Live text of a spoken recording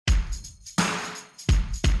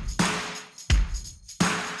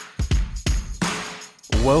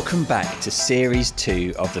Welcome back to Series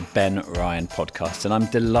 2 of the Ben Ryan podcast, and I'm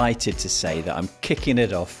delighted to say that I'm kicking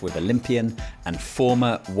it off with Olympian and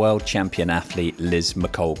former world champion athlete Liz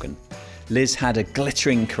McColgan. Liz had a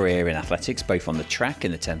glittering career in athletics, both on the track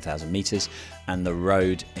in the 10,000 metres and the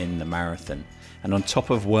road in the marathon. And on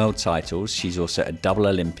top of world titles, she's also a double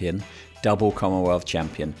Olympian, double Commonwealth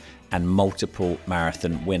champion and multiple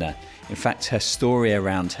marathon winner. In fact, her story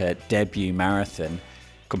around her debut marathon,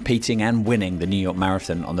 competing and winning the New York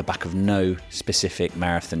Marathon on the back of no specific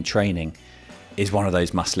marathon training, is one of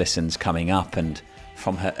those must-listens coming up. And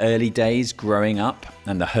from her early days growing up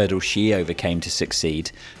and the hurdles she overcame to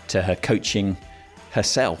succeed, to her coaching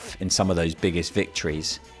herself in some of those biggest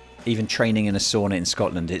victories, even training in a sauna in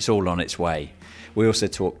Scotland, it's all on its way. We also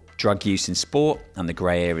talk drug use in sport and the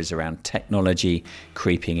grey areas around technology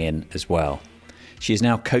creeping in as well. She is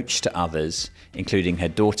now coach to others, including her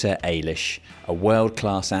daughter Ailish, a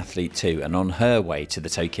world-class athlete too, and on her way to the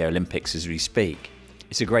Tokyo Olympics as we speak.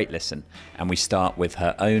 It's a great listen, and we start with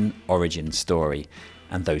her own origin story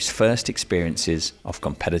and those first experiences of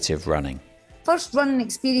competitive running. First running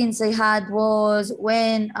experience I had was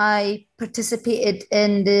when I participated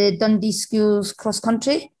in the Dundee Schools cross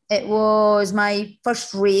country. It was my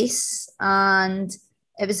first race, and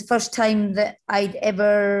it was the first time that I'd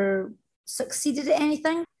ever succeeded at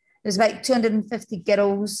anything. There's about 250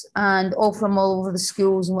 girls and all from all over the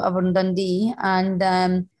schools and whatever in Dundee. And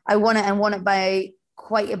I won it by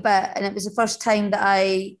quite a bit. And it was the first time that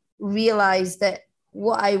I realised that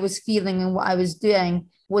what I was feeling and what I was doing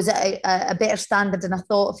was at a better standard than I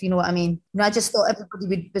thought, if you know what I mean. I just thought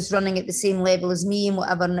everybody was running at the same level as me and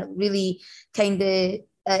whatever. And it really kind of,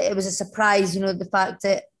 it was a surprise, the fact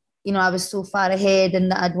that, I was so far ahead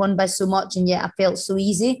and that I'd won by so much and yet I felt so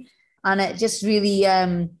easy. And it just really,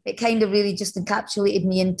 it kind of really just encapsulated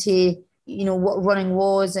me into, what running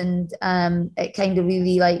was. And it kind of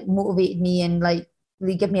really like motivated me and like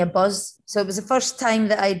really gave me a buzz. So it was the first time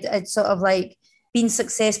that I'd sort of like been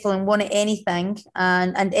successful and won at anything,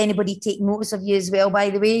 and anybody take notice of you as well, by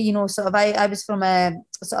the way. I was from a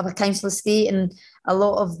sort of a council estate, and a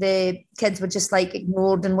lot of the kids were just like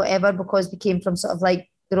ignored and whatever because we came from sort of like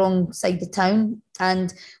the wrong side of town.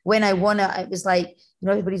 And when I won it was like,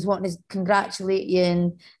 everybody's wanting to congratulate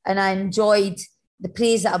you, and I enjoyed the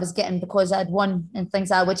praise that I was getting because I'd won and things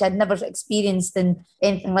like that, which I'd never experienced in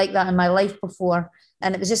anything like that in my life before.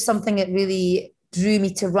 And it was just something that really drew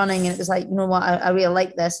me to running, and it was like, you know what, I really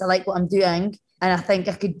like this. I like what I'm doing, and I think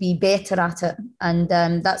I could be better at it. And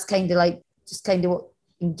that's kind of like just kind of what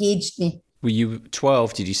engaged me. Were you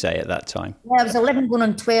 12, did you say, at that time? Yeah, I was 11 going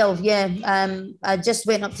on 12, yeah. I just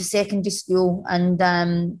went up to secondary school, and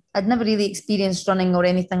I'd never really experienced running or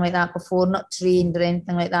anything like that before, not trained or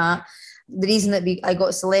anything like that. The reason that I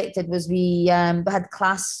got selected was we had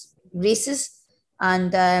class races,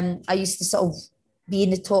 and I used to sort of be in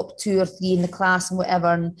the top 2 or 3 in the class and whatever,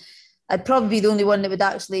 and I'd probably be the only one that would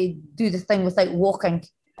actually do the thing without walking.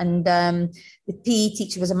 And the PE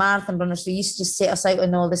teacher was a marathon runner, so he used to just set us out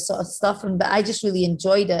and all this sort of stuff. But I just really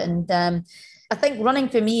enjoyed it. And I think running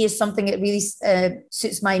for me is something that really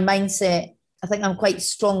suits my mindset. I think I'm quite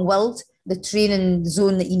strong-willed. The training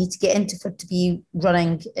zone that you need to get into for to be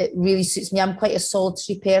running, it really suits me. I'm quite a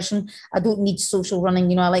solitary person. I don't need social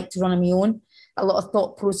running. I like to run on my own. A lot of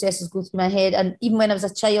thought processes go through my head. And even when I was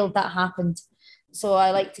a child, that happened. So I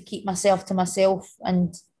like to keep myself to myself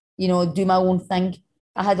and, do my own thing.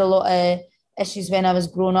 I had a lot of issues when I was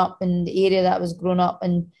growing up in the area that I was growing up,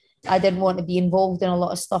 and I didn't want to be involved in a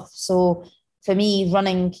lot of stuff. So for me,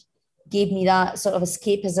 running gave me that sort of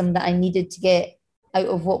escapism that I needed to get out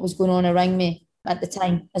of what was going on around me at the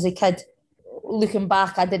time as a kid. Looking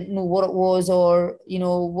back, I didn't know what it was or,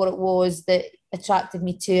 what it was that attracted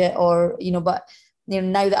me to it or, but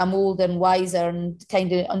now that I'm older and wiser and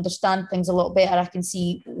kind of understand things a lot better, I can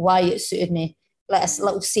see why it suited me. Like a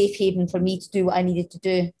little safe haven for me to do what I needed to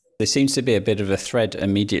do. There seems to be a bit of a thread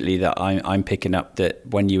immediately that I'm picking up, that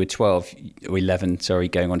when you were 12 or 11,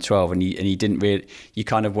 going on 12, and you didn't really, you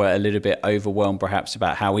kind of were a little bit overwhelmed perhaps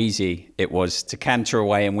about how easy it was to canter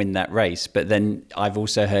away and win that race. But then I've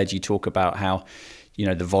also heard you talk about how,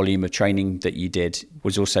 the volume of training that you did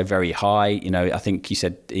was also very high. I think you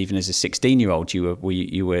said even as a 16-year-old,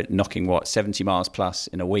 you were knocking 70 miles plus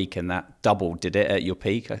in a week, and that doubled, did it, at your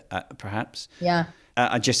peak, perhaps? Yeah.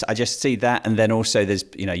 I just see that, and then also there's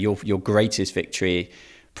your greatest victory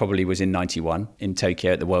probably was in 91 in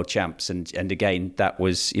Tokyo at the World Champs, and again that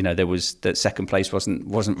was there was that second place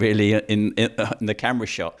wasn't really in the camera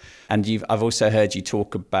shot, and I've also heard you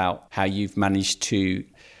talk about how you've managed to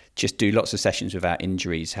just do lots of sessions without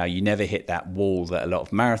injuries, how you never hit that wall that a lot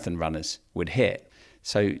of marathon runners would hit.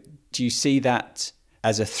 So do you see that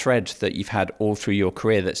as a thread that you've had all through your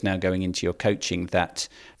career that's now going into your coaching, that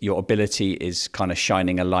your ability is kind of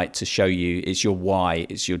shining a light to show you it's your why,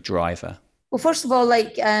 it's your driver? Well, first of all,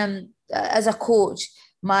 like as a coach,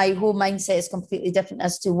 my whole mindset is completely different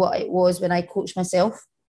as to what it was when I coached myself.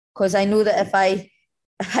 Because I know that if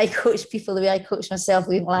I coach people the way I coach myself, it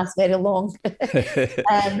won't last very long.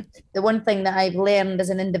 The one thing that I've learned as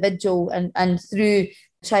an individual and through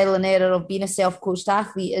trial and error of being a self-coached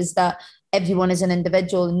athlete is that everyone is an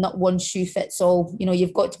individual and not one shoe fits all. You know,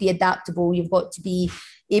 you've got to be adaptable. You've got to be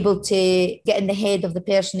able to get in the head of the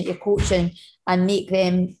person that you're coaching and make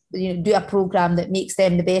them, you know, do a program that makes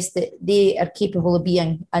them the best that they are capable of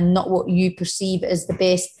being, and not what you perceive as the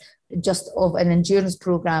best just of an endurance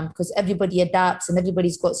program, because everybody adapts and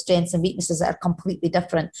everybody's got strengths and weaknesses that are completely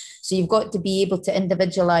different. So you've got to be able to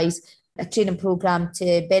individualize a training program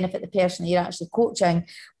to benefit the person that you're actually coaching.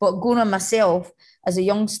 But going on myself as a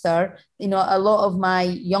youngster, you know, a lot of my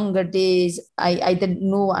younger days, I didn't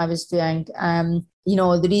know what I was doing. You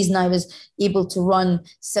know, the reason I was able to run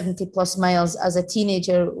 70 plus miles as a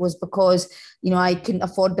teenager was because, you know, I couldn't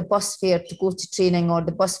afford the bus fare to go to training or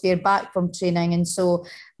the bus fare back from training. And so,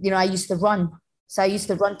 you know, I used to run. So I used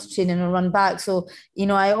to run to training and run back. So, you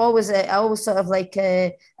know, I always sort of like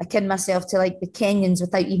akin myself to like the Kenyans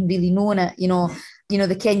without even really knowing it. You know,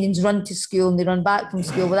 the Kenyans run to school and they run back from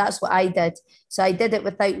school. Well, that's what I did. So I did it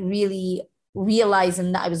without really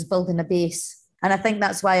realizing that I was building a base. And I think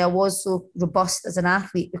that's why I was so robust as an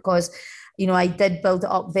athlete, because, you know, I did build it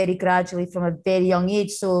up very gradually from a very young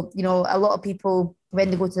age. So, you know, a lot of people, when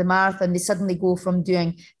they go to the marathon, they suddenly go from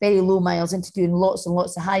doing very low miles into doing lots and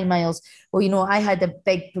lots of high miles. Well, you know, I had a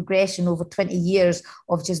big progression over 20 years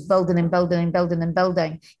of just building and building and building and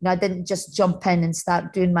building. You know, I didn't just jump in and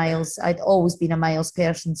start doing miles. I'd always been a miles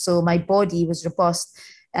person. So my body was robust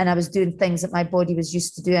and I was doing things that my body was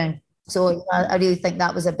used to doing. So I really think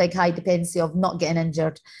that was a big high dependency of not getting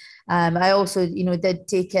injured. I also, you know, did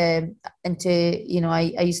take into, you know, I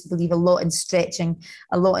used to believe a lot in stretching,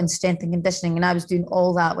 a lot in strength and conditioning. And I was doing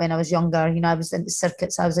all that when I was younger. You know, I was into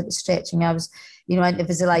circuits, I was into stretching, I was, you know, into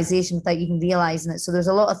visualization without even realizing it. So there's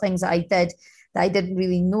a lot of things that I did that I didn't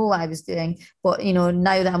really know what I was doing. But, you know,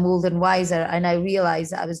 now that I'm older and wiser, I now realize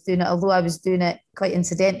that I was doing it, although I was doing it quite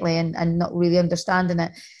incidentally and not really understanding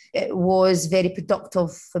it. It was very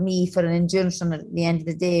productive for me for an endurance runner at the end of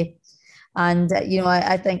the day. And, you know,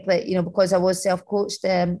 I think that, you know, because I was self-coached,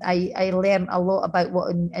 I learned a lot about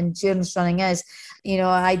what endurance running is. You know,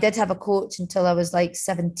 I did have a coach until I was like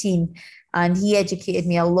 17, and he educated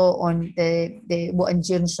me a lot on the what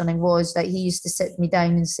endurance running was. That he used to sit me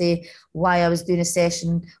down and say why I was doing a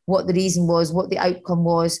session, what the reason was, what the outcome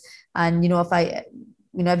was. And, you know, if I,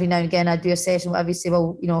 you know, every now and again I do a session, whatever, you say,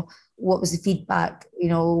 well, you know, what was the feedback, you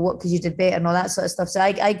know, what could you do better and all that sort of stuff. So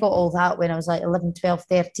I got all that when I was like 11, 12,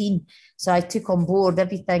 13. So I took on board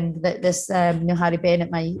everything that this, you know, Harry Bennett,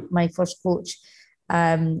 my first coach,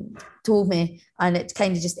 told me. And it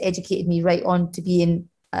kind of just educated me right on to being,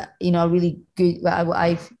 you know, a really good, what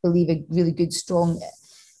I believe a really good, strong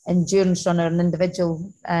endurance runner, an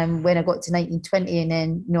individual, when I got to 19, 20. And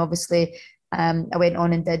then, you know, obviously I went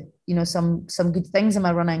on and did, you know, some good things in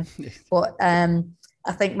my running. But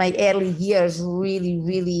I think my early years really,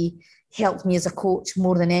 really helped me as a coach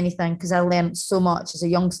more than anything, because I learned so much as a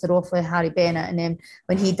youngster off of Harry Bennett. And then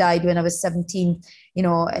when he died when I was 17, you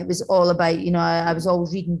know, it was all about, you know, I was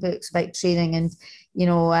always reading books about training and, you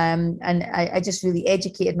know, and I just really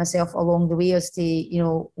educated myself along the way as to, you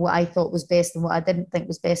know, what I thought was best and what I didn't think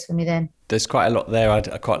was best for me then. There's quite a lot there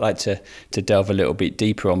I'd quite like to delve a little bit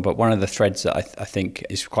deeper on, but one of the threads that I think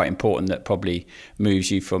is quite important that probably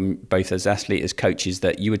moves you from both as athlete as coach is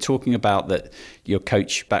that you were talking about that your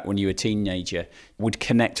coach back when you were a teenager would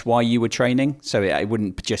connect why you were training. So it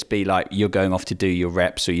wouldn't just be like you're going off to do your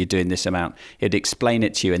reps or you're doing this amount. It'd explain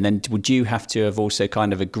it to you. And then would you have to have also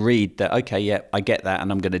kind of agreed that, okay, yeah, I get that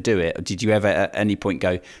and I'm going to do it? Or did you ever at any point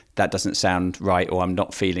go, that doesn't sound right, or I'm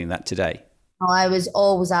not feeling that today? Oh, I was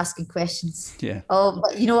always asking questions. Yeah. Oh,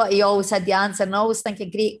 but you know what? He always had the answer. And I always think a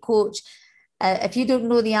great coach, if you don't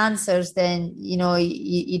know the answers, then, you know,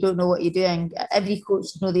 you don't know what you're doing. Every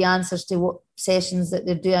coach should know the answers to what sessions that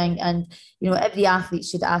they're doing. And, you know, every athlete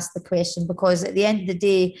should ask the question, because at the end of the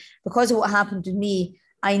day, because of what happened to me,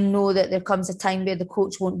 I know that there comes a time where the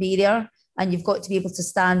coach won't be there, and you've got to be able to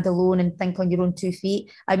stand alone and think on your own 2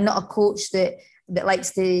 feet. I'm not a coach that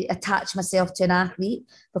likes to attach myself to an athlete,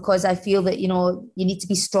 because I feel that, you know, you need to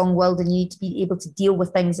be strong-willed and you need to be able to deal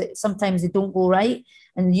with things that sometimes they don't go right.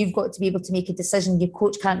 And you've got to be able to make a decision. Your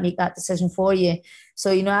coach can't make that decision for you.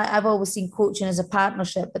 So, you know, I've always seen coaching as a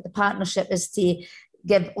partnership, but the partnership is to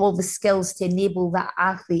give all the skills to enable that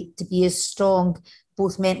athlete to be as strong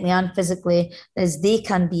both mentally and physically as they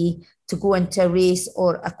can be to go into a race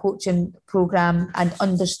or a coaching program and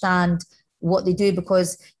understand what they do,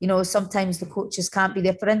 because sometimes the coaches can't be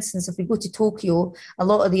there. For instance, if we go to Tokyo, a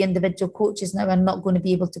lot of the individual coaches now are not going to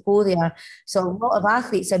be able to go there, so a lot of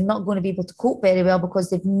athletes are not going to be able to cope very well because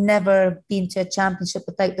they've never been to a championship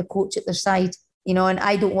without the coach at their side. And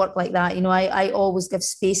I don't work like that. I always give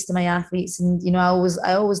space to my athletes, and I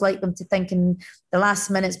always like them to think in the last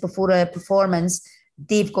minutes before a performance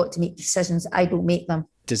they've got to make decisions. I don't make them.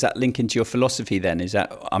 Does that link into your philosophy then?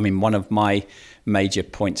 One of my major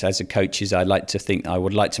points as a coach is I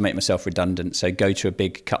would like to make myself redundant. So go to a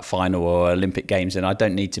big cup final or Olympic Games and I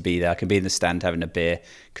don't need to be there. I can be in the stand having a beer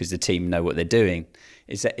because the team know what they're doing.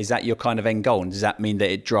 Is that your kind of end goal? And does that mean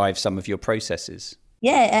that it drives some of your processes?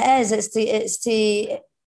 Yeah, it is. It's to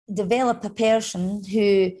develop a person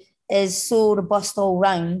who is so robust all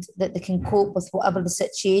round that they can cope with whatever the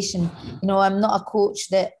situation. I'm not a coach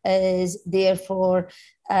that is there for,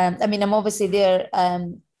 I'm obviously there,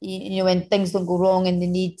 when things don't go wrong and they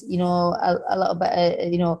need, a little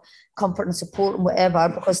bit of, comfort and support and whatever,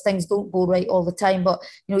 because things don't go right all the time. But,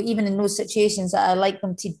 even in those situations, I like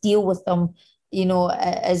them to deal with them,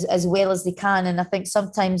 as well as they can. And I think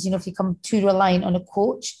sometimes, if you come too reliant on a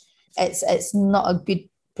coach, it's not a good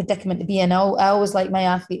predicament to be in. I always like my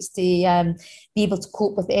athletes to be able to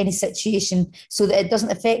cope with any situation so that it doesn't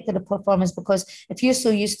affect their performance, because if you're so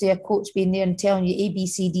used to a coach being there and telling you A, B,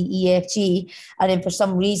 C, D, E, F, G, and then for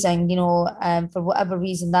some reason, for whatever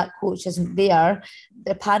reason that coach isn't there,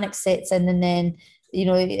 the panic sets in, and then,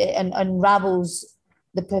 it unravels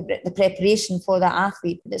the preparation for that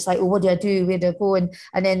athlete. It's like, oh, what do I do? Where do I go? And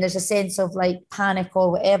then there's a sense of like panic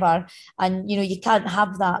or whatever. And, you can't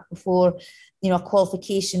have that before, a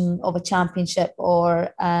qualification of a championship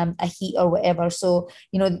or a heat or whatever. So,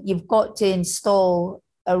 you've got to install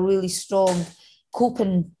a really strong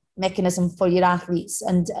coping mechanism for your athletes.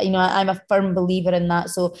 And, I'm a firm believer in that.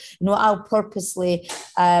 So, I'll purposely,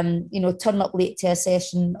 turn up late to a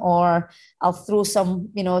session, or I'll throw some,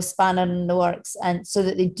 spanner in the works, and so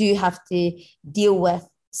that they do have to deal with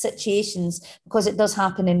situations, because it does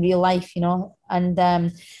happen in real life, and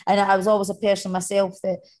I was always a person myself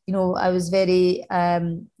that, I was very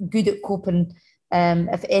good at coping.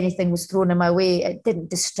 If anything was thrown in my way, it didn't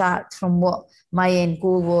distract from what my end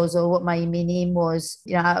goal was or what my main aim was.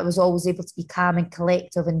 I was always able to be calm and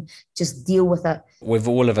collective and just deal with it. With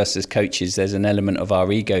all of us as coaches, there's an element of our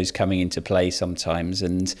egos coming into play sometimes,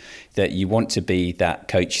 and that you want to be that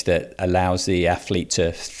coach that allows the athlete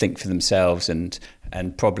to think for themselves and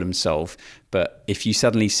problem solve. But if you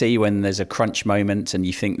suddenly see when there's a crunch moment and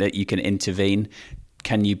you think that you can intervene,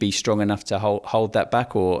 can you be strong enough to hold that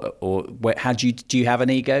back, or how do you have an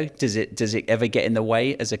ego? Does it ever get in the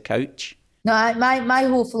way as a coach? No, my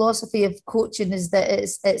whole philosophy of coaching is that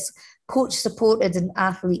it's coach supported and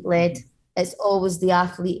athlete led. It's always the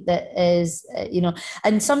athlete that is,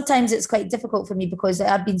 and sometimes it's quite difficult for me because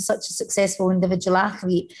I've been such a successful individual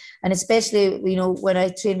athlete, and especially, when I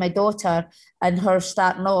train my daughter and her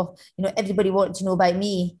starting off, everybody wanted to know about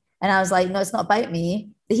me. And I was like, no, it's not about me.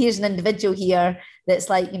 Here's an individual here that's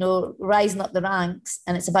like, rising up the ranks,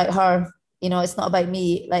 and it's about her. It's not about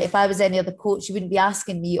me. Like if I was any other coach, you wouldn't be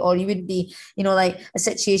asking me, or you wouldn't be, like a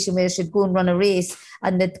situation where she'd go and run a race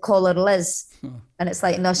and they'd call her Liz. And it's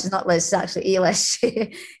like, no, she's not Liz, she's actually Ailish.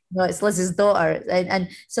 It's Liz's daughter. And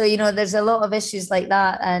so, there's a lot of issues like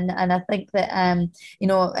that. And I think that,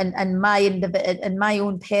 in my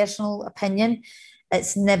own personal opinion,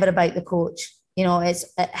 it's never about the coach.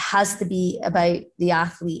 It has to be about the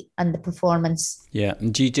athlete and the performance. Yeah,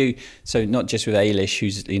 and do you do so? Not just with Ailish,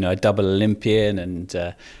 who's a double Olympian and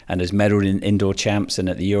has medalled in indoor champs and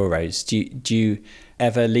at the Euros. Do you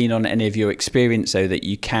ever lean on any of your experience so that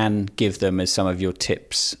you can give them as some of your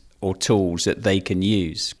tips or tools that they can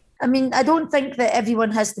use? I don't think that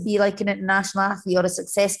everyone has to be like an international athlete or a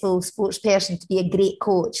successful sports person to be a great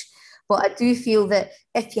coach. But I do feel that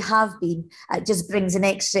if you have been, it just brings an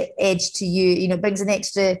extra edge to you, it brings an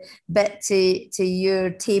extra bit to your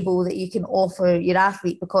table that you can offer your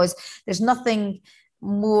athlete, because there's nothing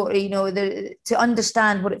more, to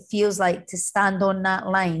understand what it feels like to stand on that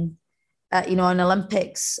line, on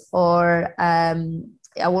Olympics or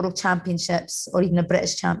a World Championships or even a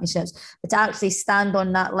British Championships, but to actually stand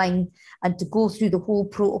on that line and to go through the whole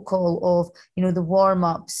protocol of, the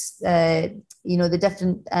warm-ups, the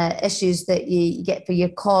different issues that you get for your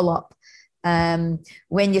call-up,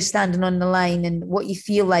 when you're standing on the line, and what you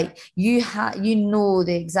feel like. You know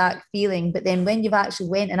the exact feeling, but then when you've actually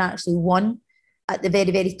went and actually won at the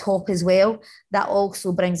very, very top as well, that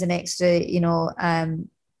also brings an extra,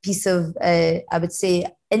 piece of, I would say,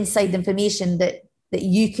 inside information that that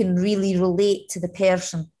you can really relate to the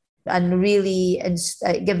person and really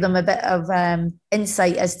give them a bit of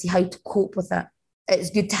insight as to how to cope with it.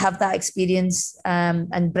 It's good to have that experience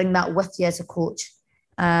and bring that with you as a coach.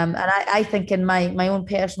 And I think in my own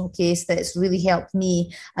personal case that it's really helped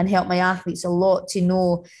me and helped my athletes a lot to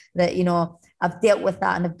know that, I've dealt with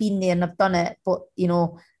that and I've been there and I've done it, but,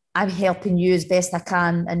 I'm helping you as best I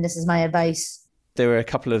can. And this is my advice. There were a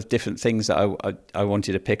couple of different things that I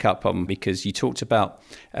wanted to pick up on, because you talked about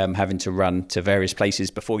having to run to various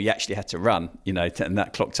places before you actually had to run, and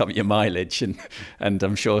that clocked up your mileage. And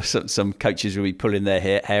I'm sure some coaches will be pulling their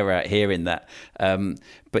hair out hearing that.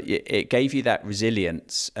 But it gave you that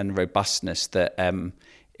resilience and robustness that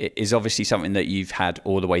is obviously something that you've had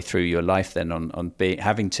all the way through your life then on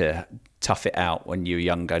having to tough it out when you were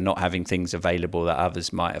younger, not having things available that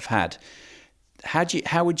others might have had.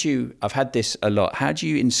 How would you, I've had this a lot, how do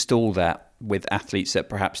you install that with athletes that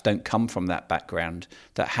perhaps don't come from that background,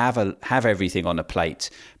 that have everything on a plate,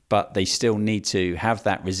 but they still need to have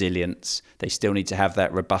that resilience, they still need to have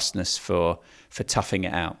that robustness for toughing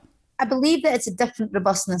it out? I believe that it's a different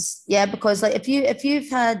robustness, because like if you've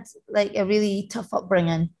had like a really tough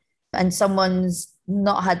upbringing and someone's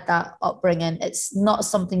not had that upbringing, it's not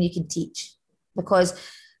something you can teach, because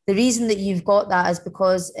the reason that you've got that is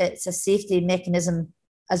because it's a safety mechanism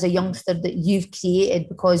as a youngster that you've created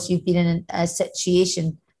because you've been in a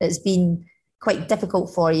situation that's been quite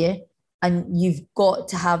difficult for you, and you've got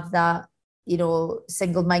to have that,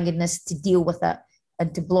 single-mindedness to deal with it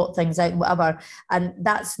and to blot things out and whatever. And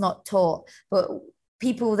that's not taught. But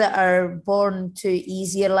people that are born to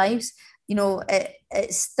easier lives,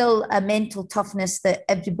 it's still a mental toughness that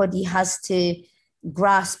everybody has to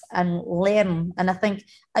grasp and learn. And I think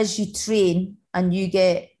as you train and you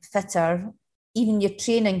get fitter, even your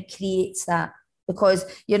training creates that, because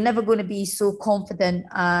you're never going to be so confident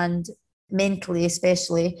and mentally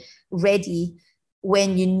especially ready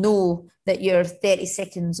when you know that you're 30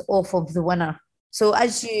 seconds off of the winner. So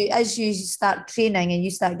as you start training and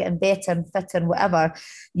you start getting better and fitter and whatever,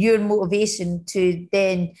 your motivation to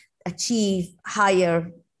then achieve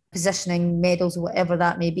higher positioning, medals, or whatever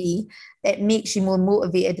that may be, it makes you more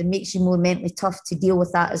motivated and makes you more mentally tough to deal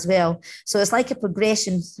with that as well. So it's like a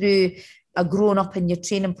progression through a growing up in your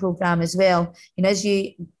training program as well. As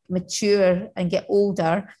you mature and get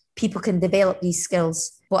older, people can develop these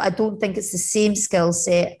skills, but I don't think it's the same skill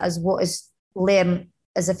set as what is learned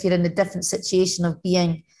as if you're in a different situation of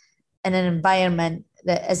being in an environment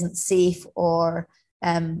that isn't safe or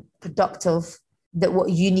productive, that what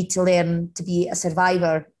you need to learn to be a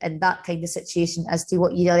survivor in that kind of situation as to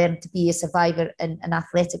what you learn to be a survivor in an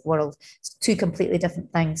athletic world. It's two completely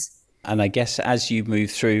different things. And I guess as you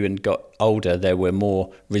moved through and got older, there were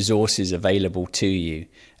more resources available to you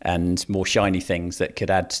and more shiny things that could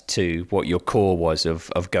add to what your core was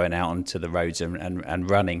of going out onto the roads and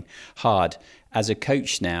running hard. As a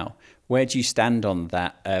coach now, where do you stand on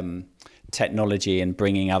that technology and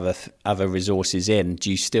bringing other resources in? Do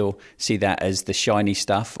you still see that as the shiny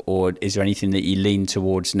stuff, or is there anything that you lean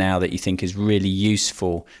towards now that you think is really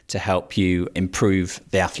useful to help you improve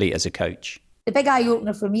the athlete as a coach? The big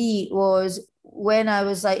eye-opener for me was when I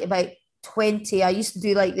was like about 20. I used to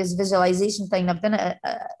do like this visualization thing. I've done it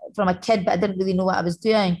from a kid, but I didn't really know what I was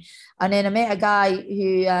doing. And then I met a guy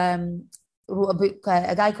who wrote a book,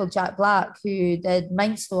 a guy called Jack Black, who did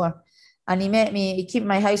Mindstore. And he met me, he came to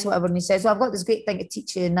my house, whatever, and he says, well, I've got this great thing to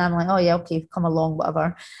teach you. And I'm like, oh yeah, okay, come along,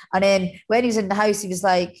 whatever. And then when he was in the house, he was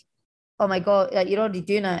like, oh my God, like, you're already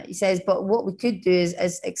doing it. He says, but what we could do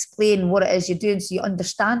is explain what it is you're doing so you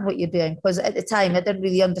understand what you're doing. Because at the time, I didn't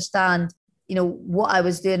really understand, what I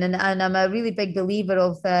was doing. And I'm a really big believer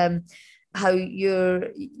of how you're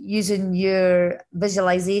using your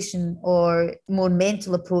visualization or more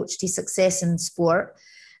mental approach to success in sport.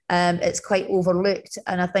 It's quite overlooked.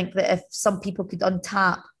 And I think that if some people could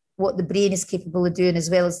untap what the brain is capable of doing, as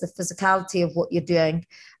well as the physicality of what you're doing,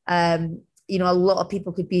 a lot of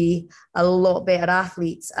people could be a lot better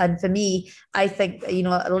athletes. And for me, I think,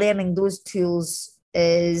 learning those tools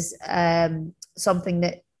is something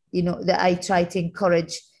that, that I try to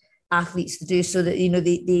encourage athletes to do, so that,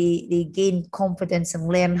 they gain confidence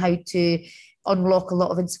and learn how to unlock a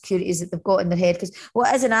lot of insecurities that they've got in their head. Because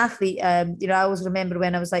as an athlete, I always remember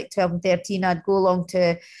when I was like 12 and 13, I'd go along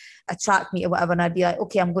to a track meet or whatever, and I'd be like,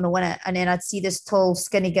 okay, I'm going to win it. And then I'd see this tall,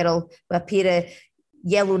 skinny girl with a pair of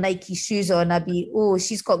yellow Nike shoes on. I'd be, oh,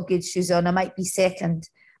 she's got good shoes on, I might be second.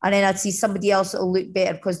 And then I'd see somebody else that'll look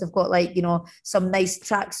better because they've got like, some nice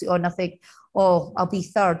tracksuit on. I think, oh, I'll be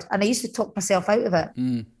third. And I used to talk myself out of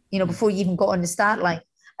it, before you even got on the start line.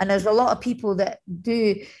 And there's a lot of people that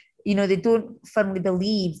do they don't firmly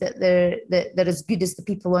believe that they're as good as the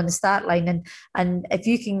people on the start line. And if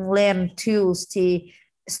you can learn tools to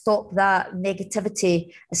stop that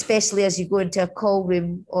negativity, especially as you go into a call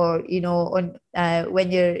room, or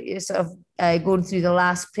when you're sort of going through the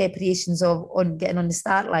last preparations on getting on the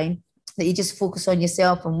start line, that you just focus on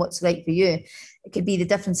yourself and what's right for you. It could be the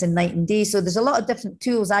difference in night and day. So there's a lot of different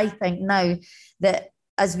tools, I think, now, that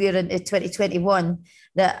as we're into 2021,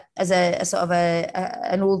 that as a sort of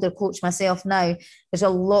an older coach myself now, there's a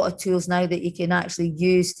lot of tools now that you can actually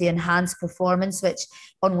use to enhance performance, which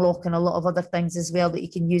unlocking a lot of other things as well that you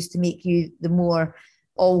can use to make you the more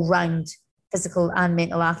all-round physical and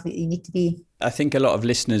mental athlete you need to be. I think a lot of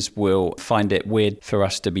listeners will find it weird for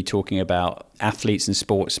us to be talking about athletes and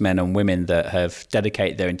sportsmen and women that have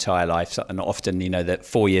dedicated their entire life, and often, that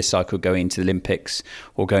 4-year cycle going to the Olympics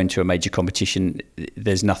or going to a major competition,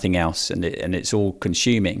 there's nothing else, and it's all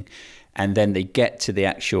consuming. And then they get to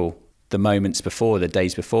the moments before, the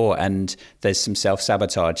days before, and there's some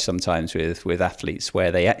self-sabotage sometimes with athletes,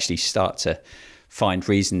 where they actually start to find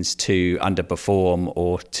reasons to underperform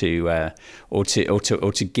or to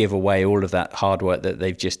give away all of that hard work that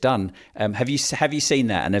they've just done. Have you seen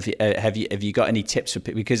that? And have you got any tips for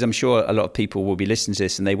people? Because I'm sure a lot of people will be listening to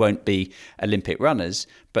this and they won't be Olympic runners,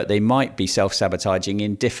 but they might be self-sabotaging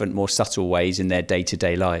in different, more subtle ways in their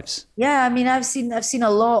day-to-day lives. Yeah, I mean, I've seen a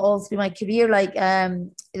lot all through my career. Like there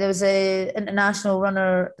was a international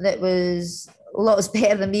runner that was a lot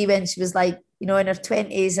better than me when she was like, in her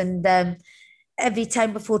 20s, and every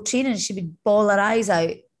time before training, she would bawl her eyes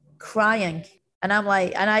out, crying. And I'm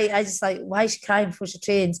like, I just like, why is she crying before she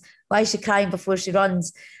trains? Why is she crying before she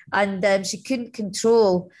runs? And she couldn't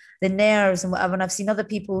control the nerves and whatever. And I've seen other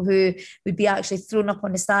people who would be actually thrown up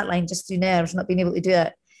on the start line just through nerves, not being able to do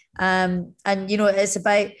it. And it's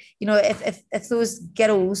about, if those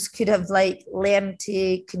girls could have like learned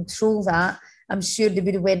to control that, I'm sure they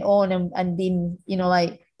would have went on and been,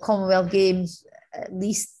 like Commonwealth Games, at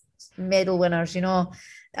least medal winners,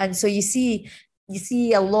 and so you see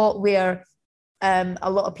a lot where a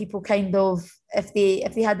lot of people kind of, if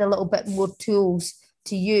they had a little bit more tools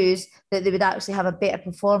to use, that they would actually have a better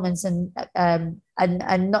performance and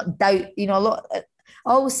not doubt, a lot. I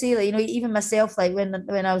always say that, even myself, like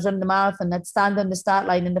when I was running the marathon, I'd stand on the start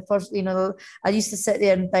line and the first, I used to sit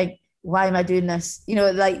there and think, why am I doing this?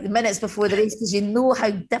 Like the minutes before the race, because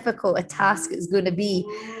how difficult a task it's going to be.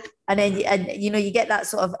 And then, you get that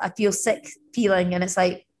sort of, I feel sick feeling, and it's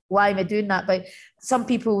like, why am I doing that? But some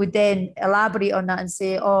people would then elaborate on that and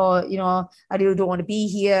say, oh, I really don't want to be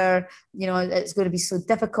here. It's going to be so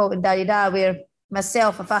difficult and da-da-da. Where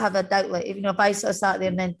myself, if I have a doubt, like, if I sort of sat there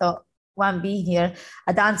and then thought, why am I being here?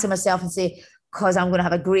 I'd answer myself and say, because I'm going to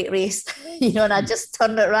have a great race, and I just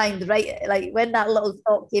turned it around, right? Like when that little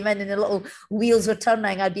thought came in and the little wheels were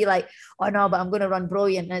turning, I'd be like, oh no, but I'm going to run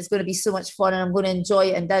brilliant and it's going to be so much fun and I'm going to enjoy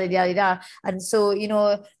it and da-da-da-da. And so,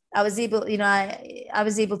 I was able, I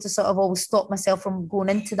was able to sort of always stop myself from going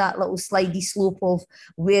into that little slidey slope of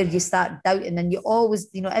where you start doubting. And you always,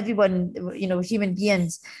 everyone, human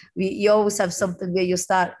beings, you always have something where you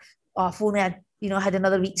start, oh, if only I had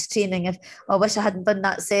another week's training. I wish I hadn't done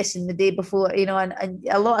that session the day before, and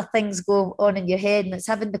a lot of things go on in your head, and it's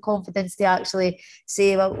having the confidence to actually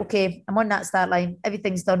say, well, okay, I'm on that start line.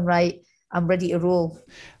 Everything's done right. I'm ready to roll.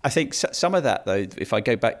 I think some of that, though, if I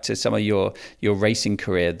go back to some of your racing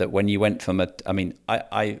career, that when you went from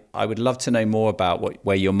I would love to know more about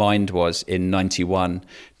where your mind was in 91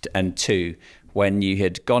 and 2, when you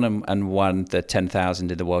had gone and won the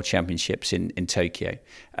 10,000 in the World Championships in Tokyo.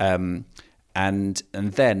 And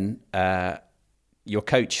then your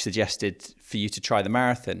coach suggested for you to try the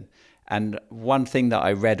marathon. And one thing that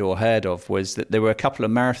I read or heard of was that there were a couple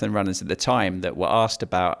of marathon runners at the time that were asked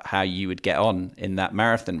about how you would get on in that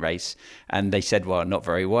marathon race. And they said, well, not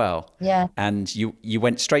very well. Yeah. And you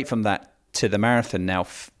went straight from that to the marathon. Now,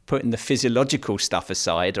 putting the physiological stuff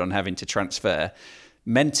aside on having to transfer,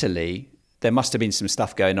 mentally, there must have been some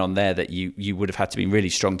stuff going on there that you would have had to be really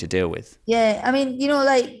strong to deal with. Yeah. I mean,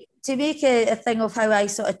 like, to make a thing of how I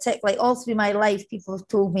sort of tick, like all through my life, people have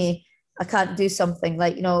told me I can't do something.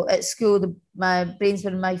 Like, at school, my brains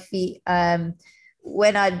were in my feet.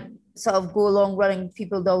 When I sort of go along running,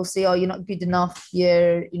 people will say, oh, you're not good enough,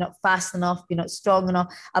 you're not fast enough, you're not strong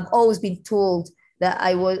enough. I've always been told that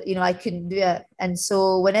I couldn't do it. And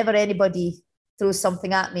so whenever anybody throws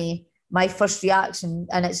something at me, my first reaction,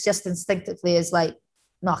 and it's just instinctively, is like,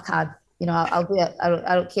 no, I can't. I'll do it.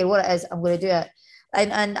 I don't care what it is, I'm going to do it.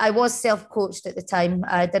 And I was self-coached at the time.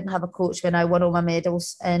 I didn't have a coach when I won all my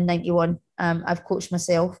medals in 91. I've coached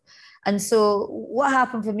myself. And so what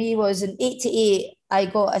happened for me was in 88, I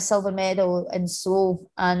got a silver medal in Seoul,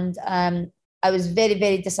 and I was very,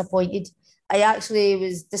 very disappointed. I actually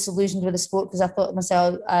was disillusioned with the sport because I thought to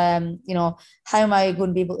myself, how am I going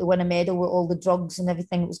to be able to win a medal with all the drugs and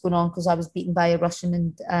everything that was going on? Because I was beaten by a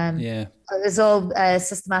Russian, and it was all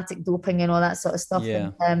systematic doping and all that sort of stuff.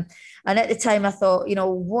 Yeah. And at the time, I thought,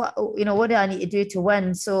 what do I need to do to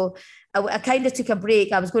win? So I kind of took a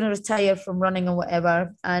break. I was going to retire from running and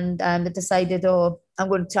whatever, and I decided, I'm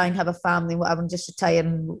going to try and have a family, whatever, and just retire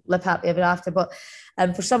and live happy ever after. But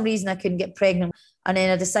for some reason, I couldn't get pregnant. And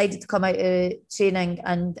then I decided to come out of training,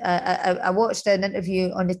 and I watched an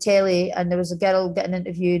interview on the telly, and there was a girl getting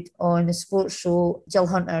interviewed on a sports show, Jill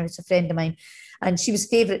Hunter, it's a friend of mine, and she was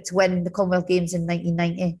favourite to win the Commonwealth Games in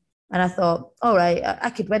 1990. And I thought, all right,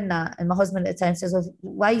 I could win that. And my husband at the time says, well,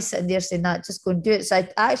 why are you sitting there saying that? Just go and do it. So I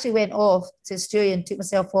actually went off to Australia and took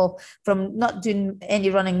myself off from not doing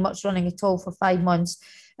much running at all for 5 months.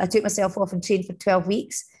 I took myself off and trained for 12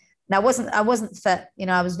 weeks. And I wasn't fit.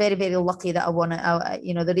 I was very, very lucky that I won it.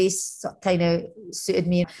 The race kind of suited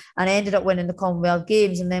me, and I ended up winning the Commonwealth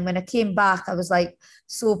Games. And then when I came back, I was like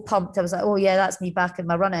so pumped. I was like, oh yeah, that's me back in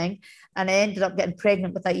my running. And I ended up getting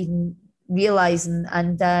pregnant without even realising,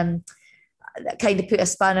 and that kind of put a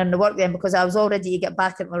spanner in the work then, because I was all ready to get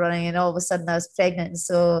back into my running, and all of a sudden I was pregnant. And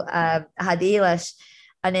so I had Ailish.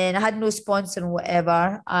 And then I had no sponsor and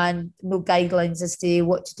whatever, and no guidelines as to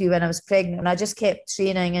what to do when I was pregnant. And I just kept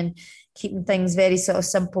training and keeping things very sort of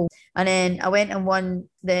simple. And then I went and won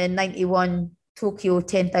the 91 Tokyo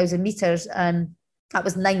 10,000 metres. And that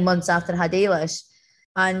was 9 months after I had Ailish.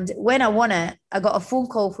 And when I won it, I got a phone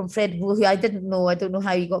call from Fred Blow, who I didn't know. I don't know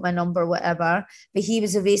how he got my number or whatever. But he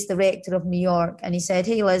was the race director of New York. And he said,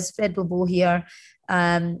 hey, Liz, Fred Blow here.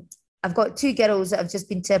 I've got 2 girls that have just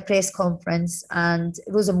been to a press conference, and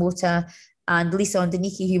Rosa Mota and Lisa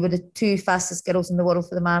Ondaniki, who were the 2 fastest girls in the world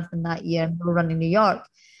for the marathon that year, and they were running New York.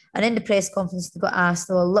 And in the press conference, they got asked,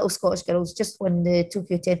 little Scottish girls just won the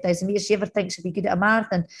Tokyo 10,000 metres. Do you ever think she'll be good at a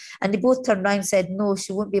marathon? And they both turned around and said, no,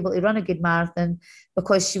 she won't be able to run a good marathon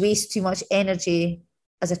because she wastes too much energy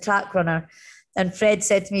as a track runner. And Fred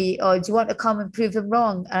said to me, do you want to come and prove them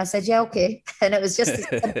wrong? And I said, yeah, okay. And it was just as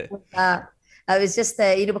simple as that. I was just,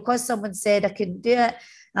 because someone said I couldn't do it,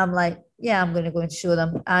 I'm like, yeah, I'm going to go and show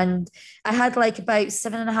them. And I had like about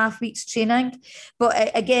 7.5 weeks training.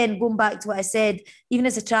 But again, going back to what I said, even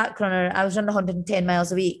as a track runner, I was running 110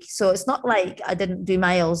 miles a week. So it's not like I didn't do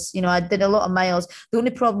miles. I did a lot of miles. The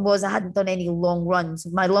only problem was I hadn't done any long runs.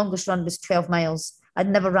 My longest run was 12 miles. I'd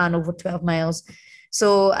never ran over 12 miles.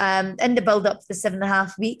 So in the build up to the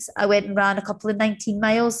 7.5 weeks, I went and ran a couple of 19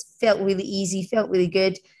 miles, felt really easy, felt really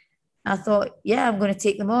good. I thought, yeah, I'm going to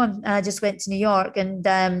take them on. And I just went to New York, and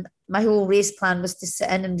my whole race plan was to sit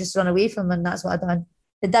in and just run away from them. And that's what I done.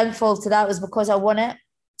 The downfall to that was because I won it.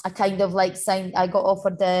 I kind of I got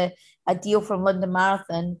offered a deal from London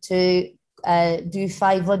Marathon to do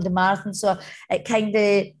 5 London marathons. So it kind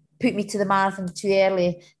of put me to the marathon too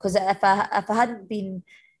early, because if I hadn't been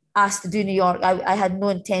asked to do New York, I had no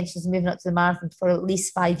intentions of moving up to the marathon for at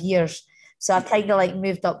least 5 years. So I kind of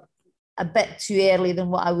moved up a bit too early than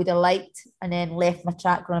what I would have liked, and then left my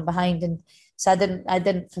track running behind. And so I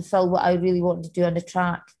didn't fulfill what I really wanted to do on the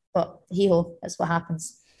track. But hey-ho, that's what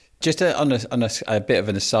happens. Just on a bit of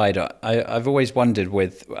an aside, I've always wondered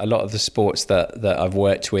with a lot of the sports that I've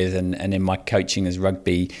worked with and in my coaching as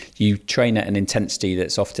rugby, you train at an intensity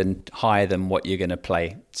that's often higher than what you're going to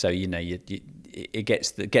play. So, it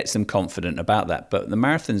gets them confident about that. But the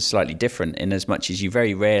marathon's slightly different in as much as you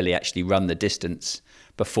very rarely actually run the distance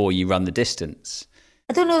before you run the distance.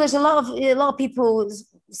 I don't know. There's a lot of people,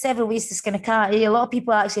 several ways to skin a cat. A lot of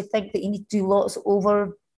people actually think that you need to do lots of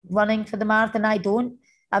over running for the marathon. I don't.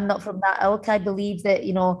 I'm not from that ilk. I believe that,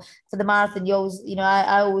 for the marathon, you always,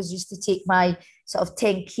 I always used to take my sort of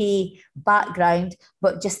 10K background,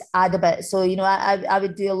 but just add a bit. So, I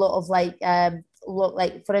would do a lot of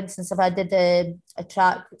for instance, if I did a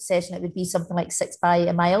track session, it would be something like 6 by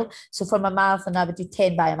a mile. So for my marathon, I would do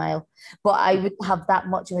 10 by a mile, but I wouldn't have that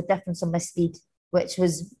much of a difference on my speed, which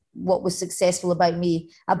was what was successful about me.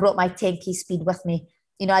 I brought my 10K speed with me.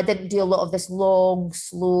 I didn't do a lot of this long,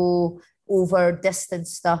 slow, over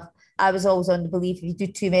distance stuff. I was always on the belief if you do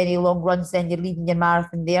too many long runs, then you're leaving your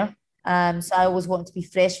marathon there. So I always wanted to be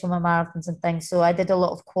fresh for my marathons and things. So I did a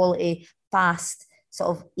lot of quality, fast,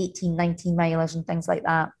 sort of 18, 19 milers and things like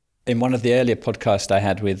that. In one of the earlier podcasts I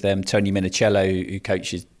had with Tony Minicello, who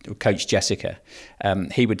coached Jessica,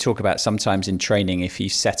 he would talk about sometimes in training, if you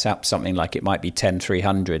set up something like it might be 10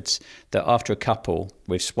 300s, that after a couple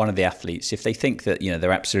with one of the athletes, if they think that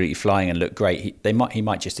they're absolutely flying and look great, he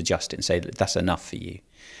might just adjust it and say that that's enough for you,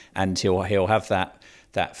 and he'll have that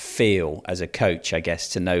that feel as a coach, I guess,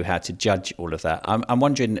 to know how to judge all of that. I'm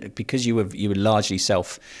wondering, because you were largely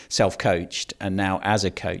self-coached, and now as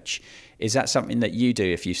a coach, is that something that you do?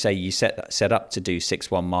 If you say you set up to do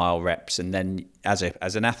 6 1 mile reps, and then as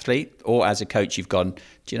an athlete or as a coach, you've gone,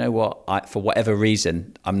 do you know what? For whatever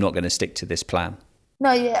reason, I'm not going to stick to this plan.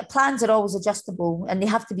 No, yeah, plans are always adjustable, and they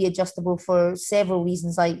have to be adjustable for several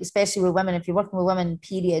reasons. Like, especially with women, if you're working with women,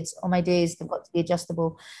 periods on my days, they've got to be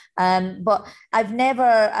adjustable. But I've never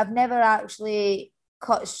actually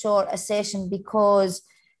cut short a session because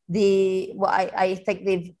I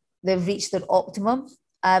think they've reached their optimum.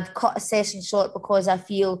 I've cut a session short because I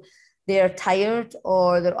feel they're tired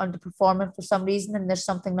or they're underperforming for some reason, and there's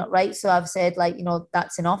something not right. So I've said, like,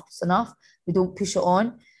 that's enough. It's enough. We don't push it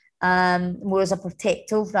on. More as a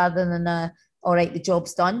protective rather than all right, the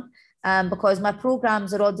job's done. Because my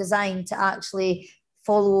programs are all designed to actually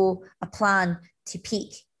follow a plan to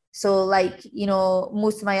peak. So, like,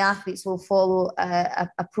 most of my athletes will follow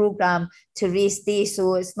a program to race day.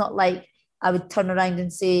 So it's not like I would turn around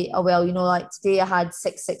and say, oh, well, like today I had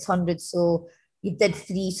 600, so you did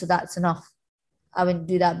 3, so that's enough. I wouldn't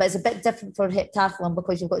do that. But it's a bit different for heptathlon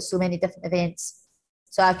because you've got so many different events.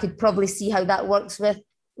 So I could probably see how that works with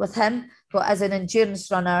him. But as an endurance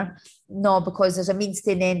runner, no, because there's a means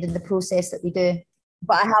to an end in the process that we do.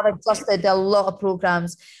 But I have adjusted a lot of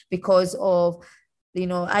programs because of,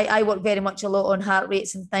 I work very much a lot on heart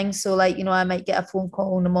rates and things. So, like, I might get a phone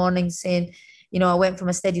call in the morning saying, I went from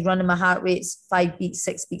a steady run and my heart rate's 5 beats,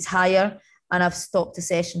 6 beats higher, and I've stopped the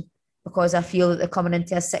session because I feel that they're coming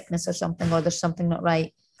into a sickness or something, or there's something not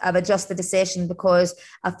right. I've adjusted the session because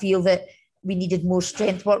I feel that we needed more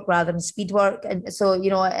strength work rather than speed work. And so,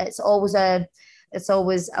 it's always a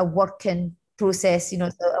working process, it's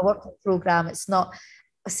a working program. It's not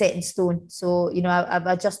a set in stone. So, I've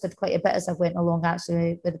adjusted quite a bit as I went along,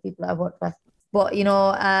 actually, with the people that I've worked with. But, as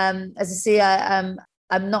I say,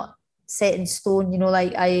 I'm not set in stone,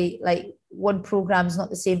 like one program is not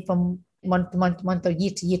the same from month to month to month or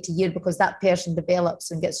year to year to year, because that person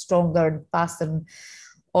develops and gets stronger and faster and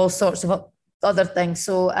all sorts of other things.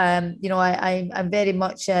 So, I'm very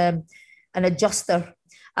much an adjuster.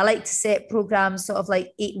 I like to set programs sort of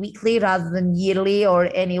like 8 weekly rather than yearly or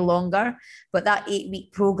any longer. But that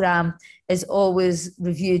 8-week program is always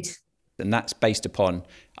reviewed. And that's based upon,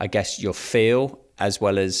 I guess, your feel as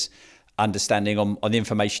well as understanding on the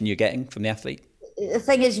information you're getting from the athlete. The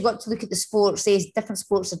thing is, you've got to look at the sports. Different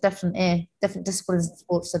sports are different. Different disciplines of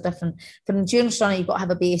sports are different. For endurance running, you've got to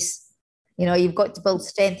have a base. You've got to build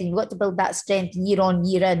strength, and you've got to build that strength year on,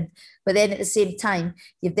 year in. But then at the same time,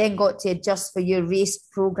 you've then got to adjust for your race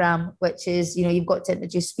program, which is, you've got to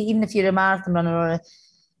introduce speed. Even if you're a marathon runner or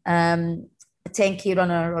a 10K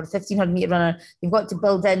runner or a 1500 meter runner, you've got to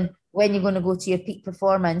build in when you're going to go to your peak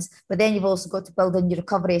performance. But then you've also got to build in your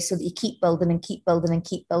recovery so that you keep building and keep building and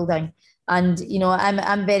keep building. And,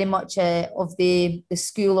 I'm very much of the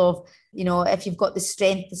school of, if you've got the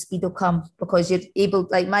strength, the speed will come, because you're able,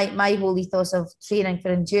 like my whole ethos of training for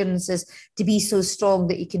endurance is to be so strong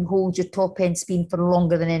that you can hold your top end speed for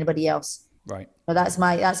longer than anybody else. Right. So that's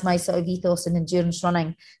my sort of ethos in endurance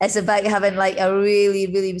running. It's about having like a really,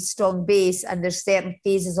 really strong base, and there's certain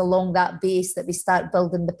phases along that base that we start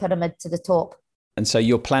building the pyramid to the top. And so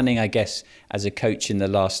you're planning, I guess, as a coach in the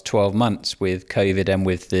last 12 months with COVID and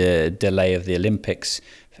with the delay of the Olympics,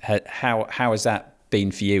 how has that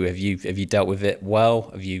been for you? Have you dealt with it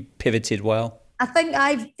well? Have you pivoted well? I think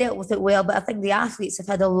I've dealt with it well, but I think the athletes have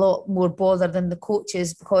had a lot more bother than the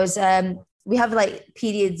coaches, because we have like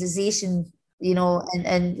periodization,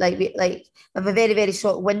 and we have a very, very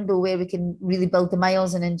short window where we can really build the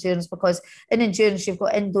miles in endurance, because in endurance you've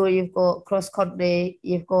got indoor, you've got cross country,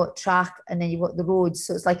 you've got track, and then you've got the roads.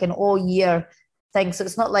 So it's like an all year thing. So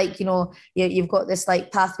it's not like, you've got this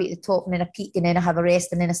like pathway at the top and then a peak and then I have a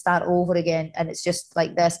rest and then I start over again. And it's just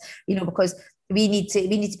like this, because we need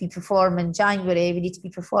to be performing in January, we need to be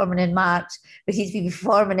performing in March, we need to be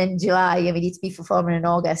performing in July, and we need to be performing in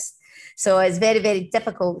August. So it's very, very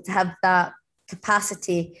difficult to have that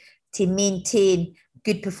capacity to maintain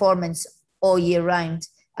good performance all year round.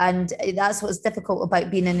 And that's what's difficult about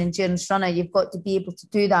being an endurance runner. You've got to be able to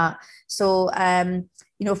do that. So,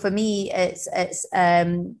 for me,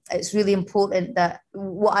 it's really important that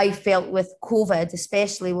what I felt with COVID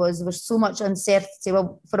especially was there was so much uncertainty.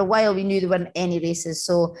 Well, for a while we knew there weren't any races.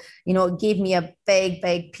 So, it gave me a big,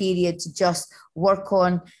 big period to just work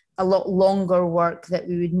on a lot longer work that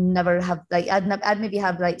we would never have. Like I'd maybe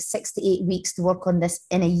have like 6 to 8 weeks to work on this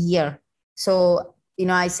in a year. So,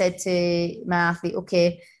 I said to my athlete,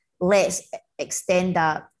 okay, let's extend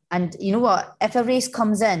that. And you know what? If a race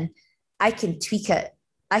comes in, I can tweak it.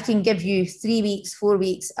 I can give you 3 weeks, 4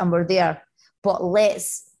 weeks, and we're there. But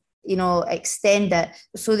let's, extend it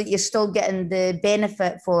so that you're still getting the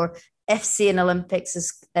benefit for, if say an Olympics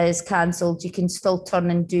is cancelled, you can still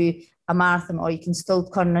turn and do a marathon, or you can still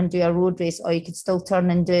turn and do a road race, or you can still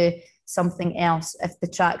turn and do something else if the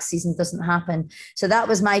track season doesn't happen. So that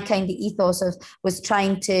was my kind of ethos was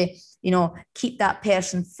trying to, keep that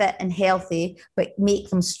person fit and healthy, but make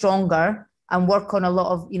them stronger and work on a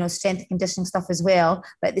lot of, strength and conditioning stuff as well.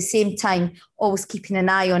 But at the same time, always keeping an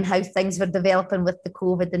eye on how things were developing with the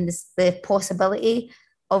COVID and the possibility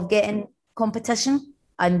of getting competition.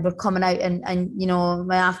 And we're coming out and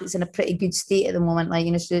my athlete's in a pretty good state at the moment. Like,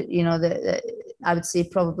 I would say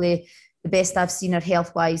probably the best I've seen her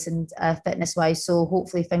health-wise and fitness-wise. So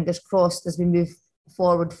hopefully, fingers crossed, as we move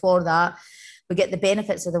forward for that, we get the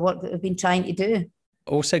benefits of the work that we've been trying to do.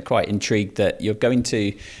 Also quite intrigued that you're going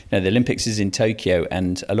to, the Olympics is in Tokyo,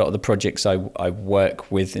 and a lot of the projects I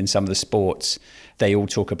work with in some of the sports, they all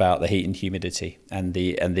talk about the heat and humidity and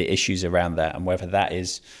the issues around that, and whether that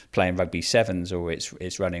is playing rugby sevens or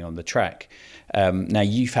it's running on the track. Now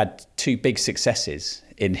you've had 2 big successes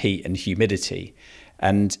in heat and humidity.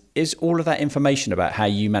 And is all of that information about how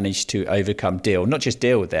you managed to overcome not just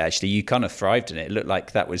deal with it, actually, you kind of thrived in it. It looked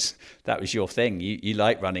like that was your thing. You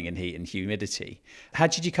like running in heat and humidity. How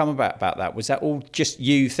did you come about that? Was that all just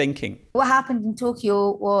you thinking? What happened in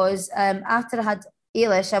Tokyo was after I had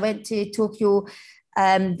Ailish, I went to Tokyo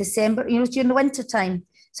December, during the winter time.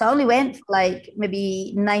 So I only went for like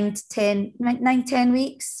maybe 10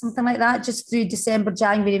 weeks, something like that, just through December,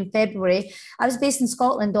 January and February. I was based in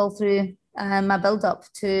Scotland all through my build up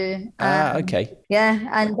to okay,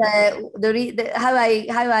 and how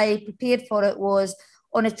I prepared for it was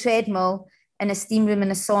on a treadmill in a steam room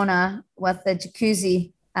in a sauna with a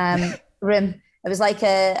jacuzzi room. It was like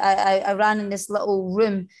I ran in this little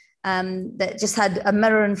room that just had a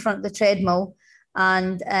mirror in front of the treadmill,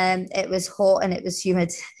 and it was hot and it was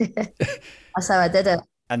humid. That's how I did it.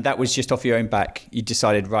 And that was just off your own back. You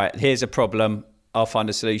decided, right, here's a problem, I'll find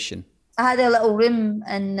a solution. I had a little room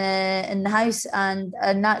in the house, and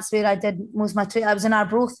that's where I did most of my training. I was in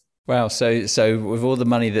Arbroath. Wow. So with all the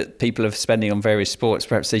money that people are spending on various sports,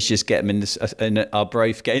 perhaps they should just get them in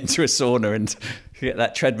Arbroath, get into a sauna and get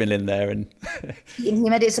that treadmill in there. And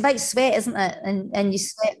it's about sweat, isn't it? And you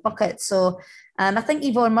sweat buckets. So I think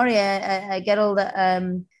Yvonne Murray, a girl that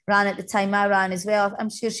ran at the time I ran as well, I'm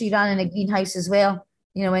sure she ran in a greenhouse as well,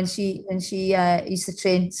 when she used to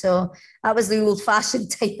train. So that was the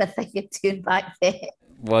old-fashioned type of thing of doing back then.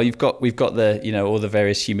 Well, we've got the all the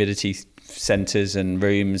various humidity centres and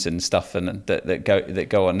rooms and stuff and that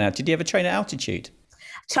go on now. Did you ever train at altitude?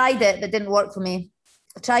 Tried it, but didn't work for me.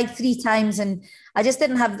 I tried 3 times and I just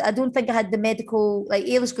I don't think I had the medical, like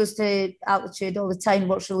Ailish goes to altitude all the time,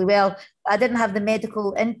 works really well. I didn't have the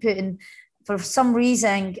medical input, and for some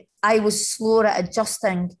reason I was slower at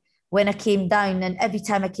adjusting when I came down, and every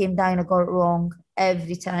time I came down I got it wrong.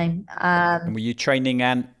 Every time. And were you training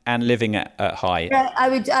and living at high? I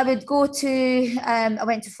would go to, I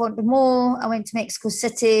went to Font de Meaux, I went to Mexico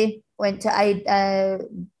City, went to